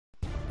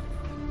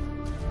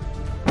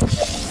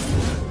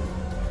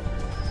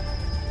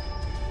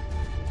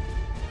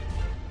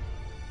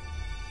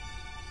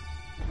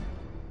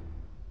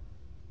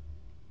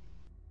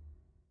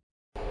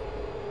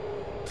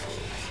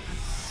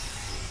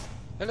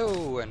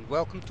Hello and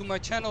welcome to my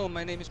channel.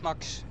 My name is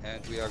Max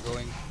and we are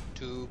going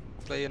to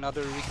play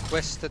another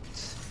requested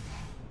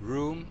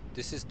room.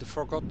 This is the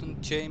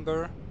Forgotten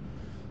Chamber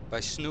by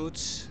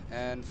Snootz,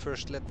 and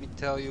first let me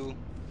tell you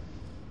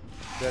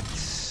that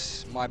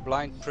my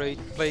blind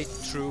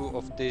playthrough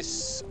of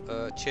this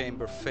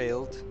chamber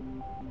failed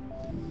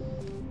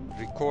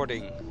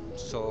recording,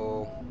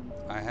 so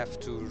I have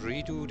to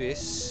redo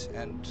this,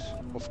 and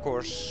of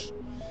course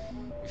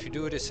if you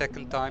do it a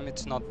second time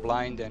it's not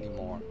blind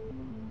anymore.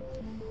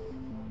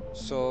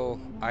 So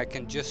I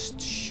can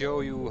just show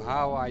you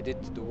how I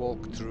did the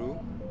walkthrough,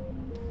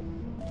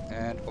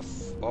 and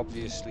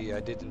obviously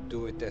I didn't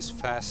do it as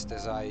fast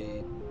as I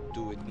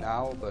do it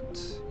now, but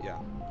yeah,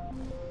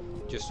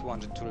 just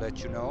wanted to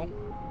let you know.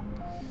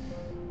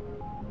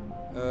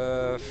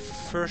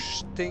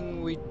 First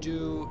thing we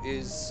do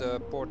is a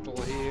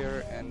portal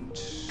here, and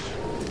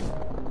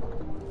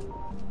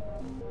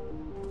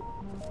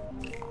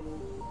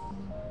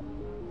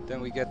then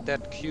we get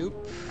that cube.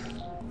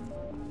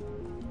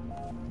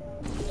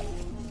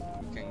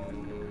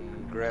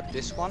 Grab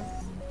this one,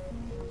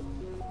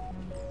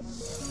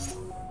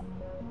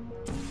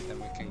 then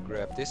we can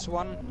grab this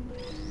one,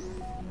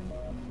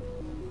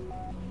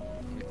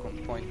 we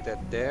can point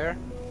that there.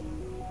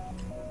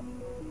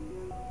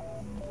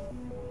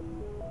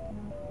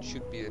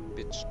 Should be a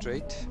bit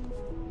straight.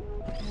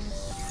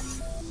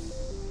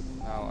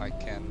 Now I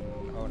can,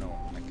 oh no,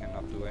 I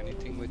cannot do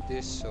anything with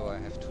this, so I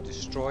have to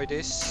destroy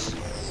this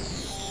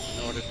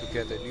in order to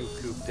get a new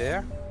cube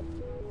there.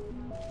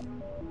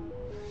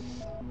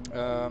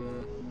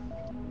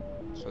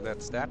 So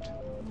that's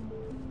that.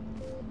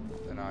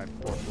 Then I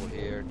portal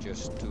here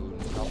just to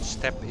not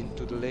step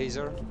into the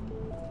laser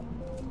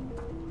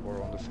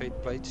or on the fate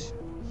plates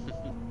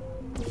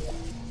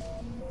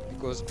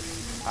because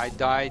I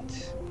died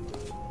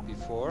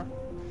before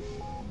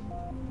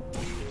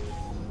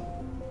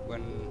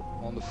when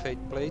on the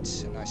fate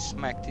plates and I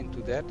smacked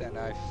into that and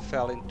I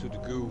fell into the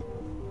goo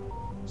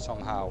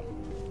somehow.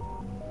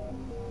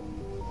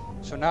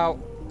 So now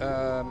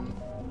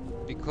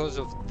because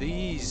of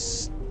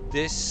this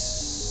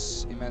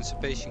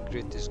emancipation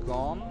grid is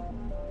gone,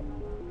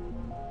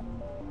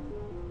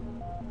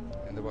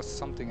 and there was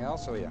something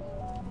else, oh yeah,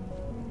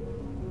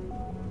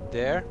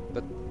 there,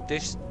 but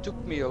this took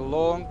me a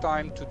long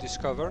time to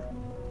discover,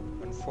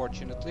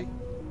 unfortunately,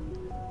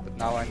 but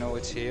now I know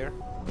it's here,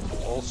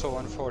 also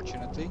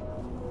unfortunately,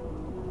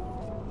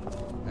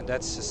 and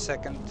that's the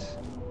second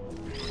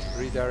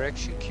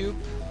redirection cube.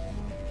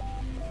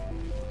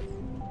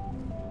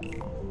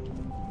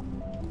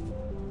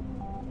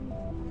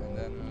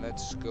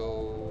 Let's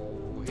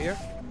go here.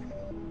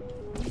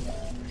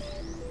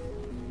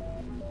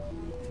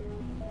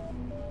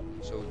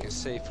 So we can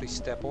safely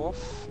step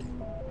off.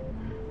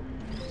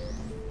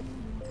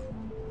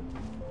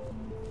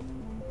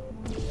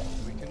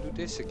 We can do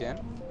this again.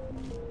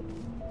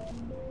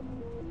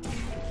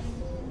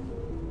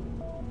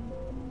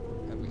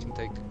 And we can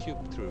take the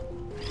cube through.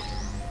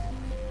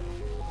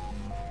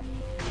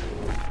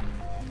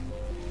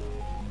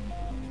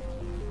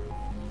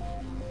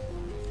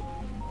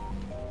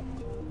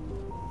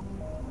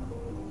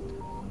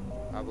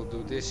 I will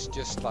do this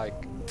just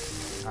like,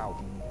 ow.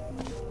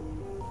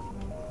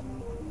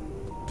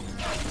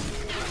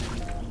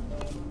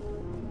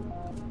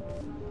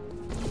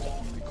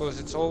 Because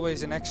it's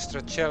always an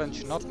extra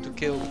challenge not to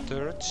kill the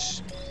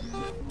turrets.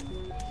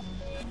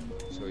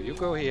 So you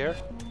go here.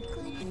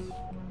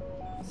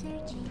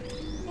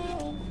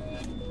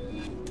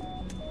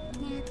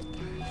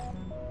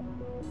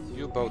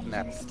 You both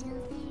nap.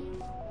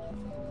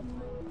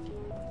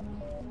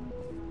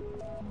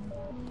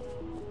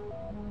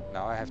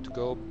 Now I have to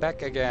go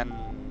back again.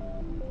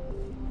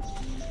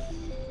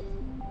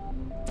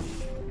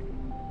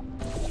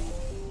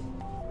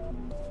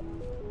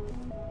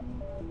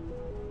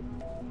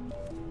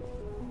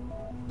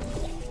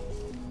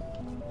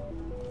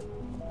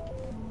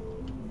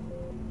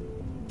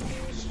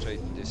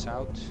 Straighten this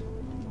out.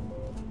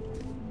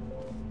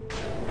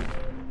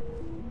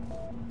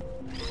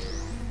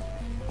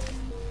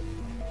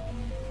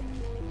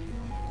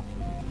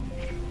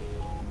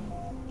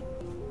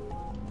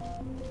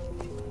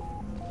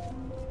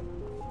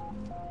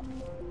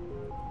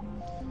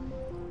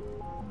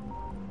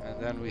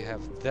 Then we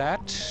have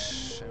that,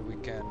 and we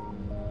can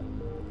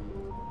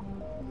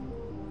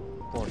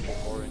portal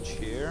orange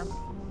here,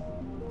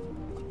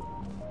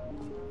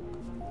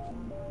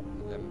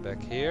 and then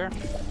back here,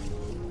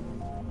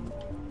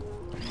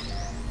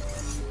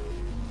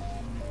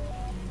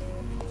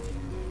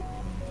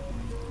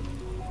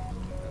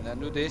 and then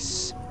do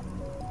this,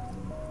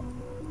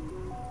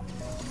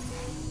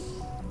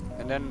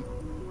 and then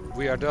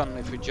we are done.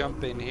 If we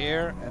jump in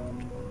here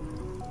and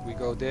we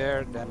go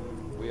there, then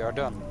we are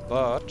done.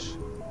 But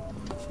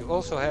we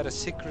also had a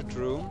secret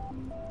room,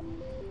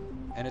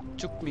 and it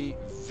took me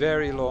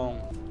very long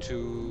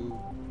to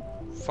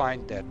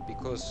find that,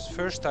 because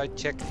first I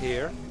checked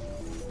here,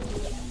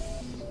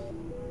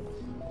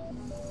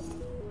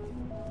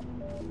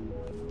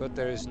 but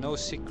there is no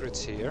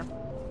secrets here.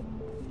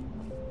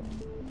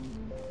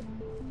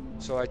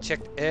 So I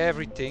checked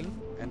everything,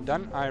 and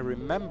then I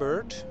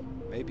remembered,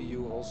 maybe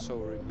you also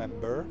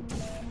remember,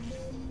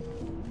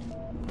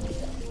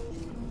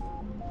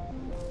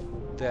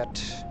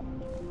 that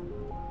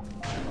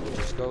we'll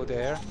just go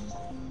there.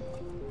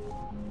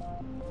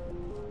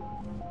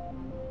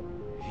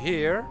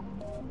 Here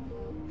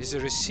is a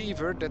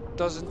receiver that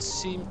doesn't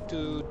seem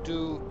to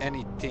do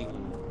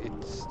anything.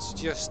 It's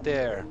just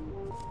there.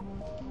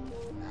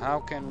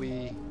 How can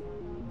we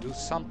do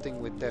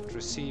something with that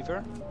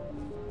receiver?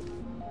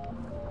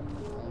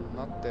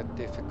 Well, not that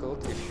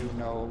difficult if you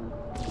know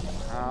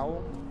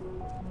how.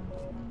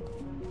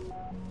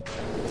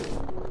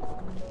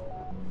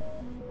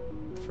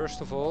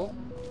 First of all,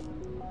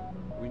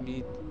 we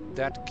need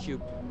that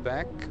cube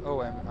back.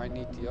 Oh, and I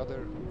need the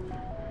other.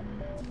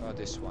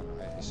 This one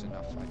is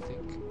enough, I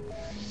think.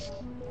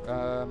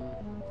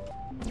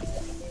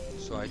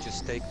 So I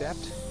just take that.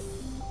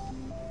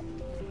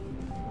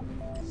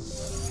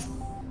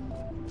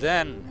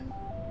 Then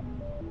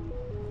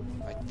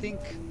I think,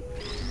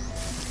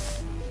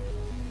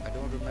 I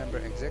don't remember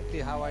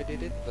exactly how I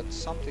did it, but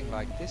something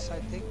like this, I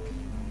think.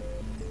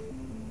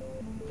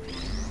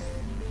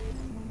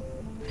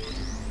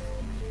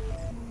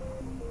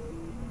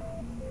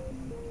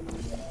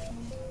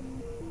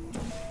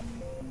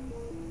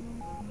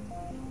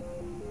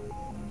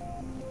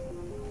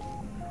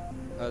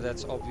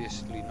 That's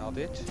obviously not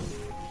it.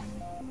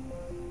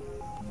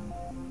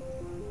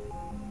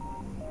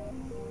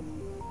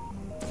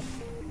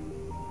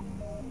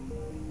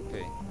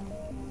 Okay.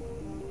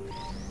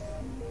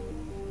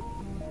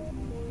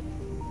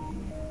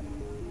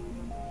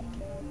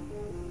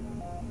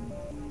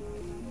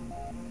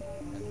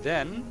 And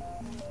then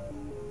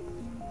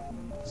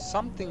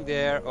something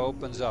there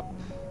opens up.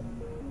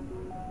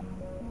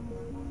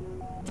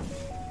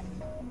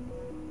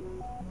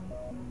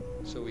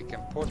 So we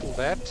can portal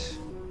that.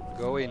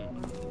 Go in.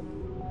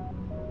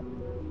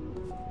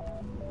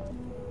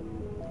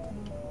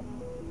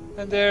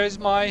 And there is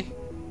my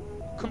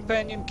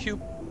companion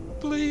cube.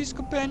 Please,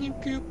 companion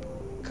cube,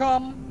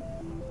 come.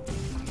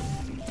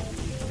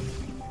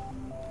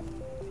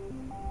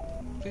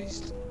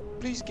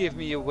 Please give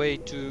me a way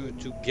to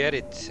get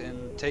it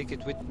and take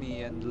it with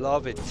me and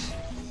love it.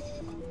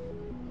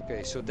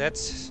 Okay, so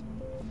that's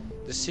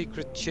the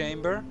secret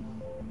chamber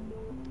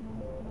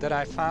that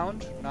I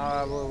found. Now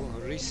I will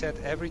reset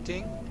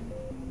everything.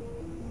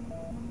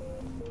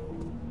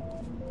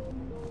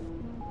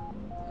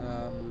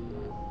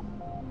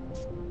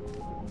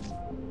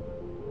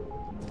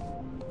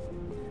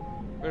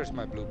 Where's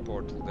my blue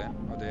portal then?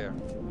 Oh, there.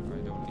 I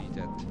don't need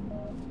that.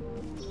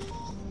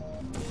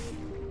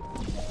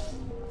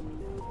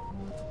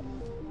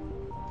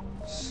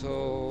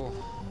 So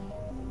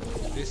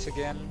this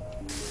again.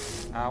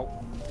 Ow.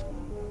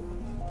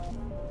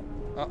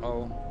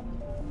 Uh-oh.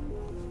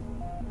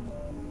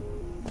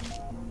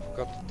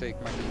 Forgot to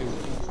take my cube.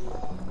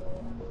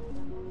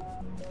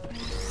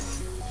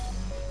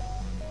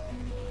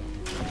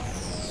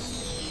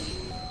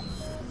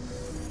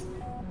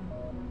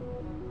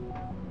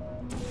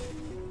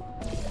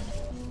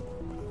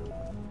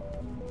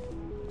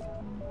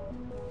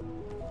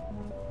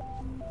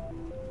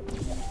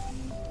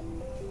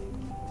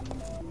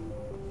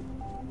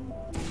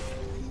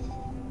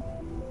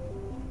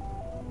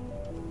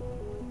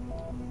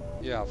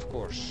 Yeah, of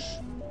course.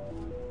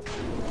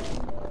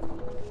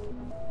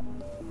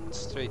 Let's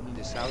straighten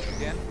this out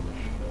again.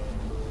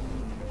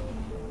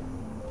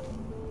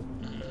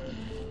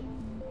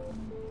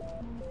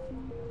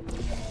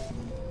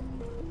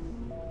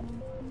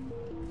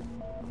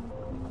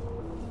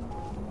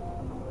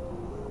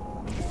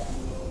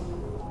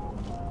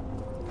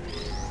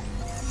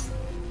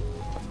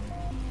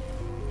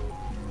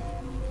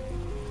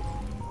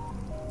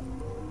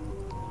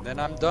 Then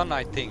I'm done,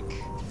 I think.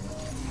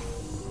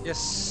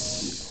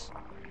 Yes.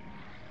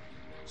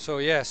 So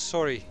yeah,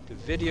 sorry, the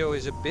video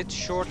is a bit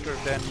shorter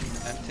than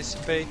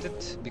anticipated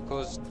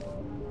because the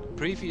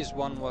previous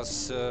one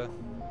was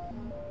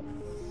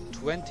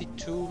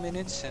 22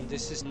 minutes and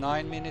this is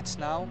 9 minutes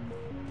now.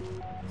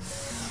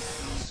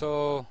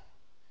 So,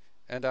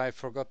 and I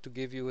forgot to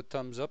give you a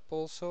thumbs up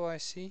also, I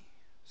see.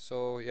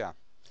 So yeah,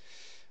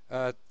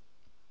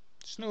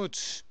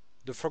 Snootz,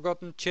 the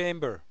Forgotten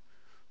Chamber,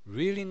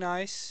 really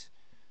nice.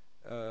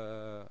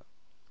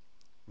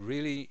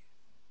 Really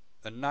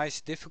a nice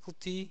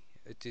difficulty.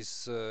 It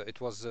is. It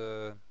was.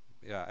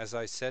 Yeah, as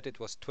I said, it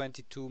was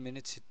 22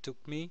 minutes. It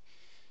took me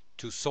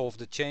to solve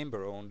the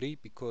chamber only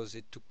because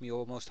it took me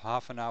almost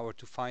half an hour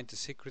to find the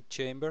secret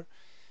chamber,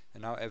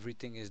 and now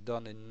everything is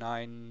done in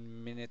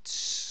 9 minutes.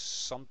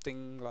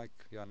 Something like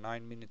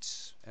 9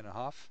 minutes and a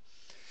half.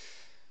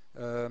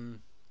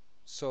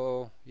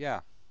 So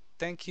yeah,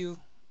 thank you,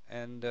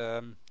 and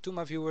to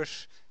my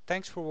viewers,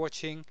 thanks for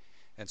watching.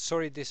 And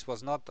sorry this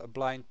was not a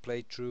blind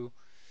playthrough.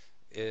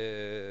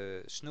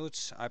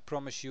 Snootz, I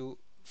promise you,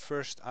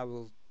 first I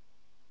will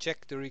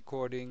check the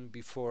recording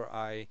before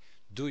I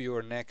do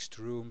your next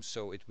room,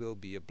 so it will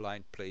be a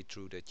blind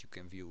playthrough that you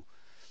can view.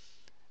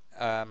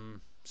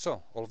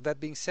 So all of that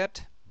being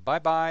said, bye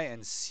bye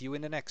and see you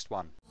in the next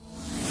one.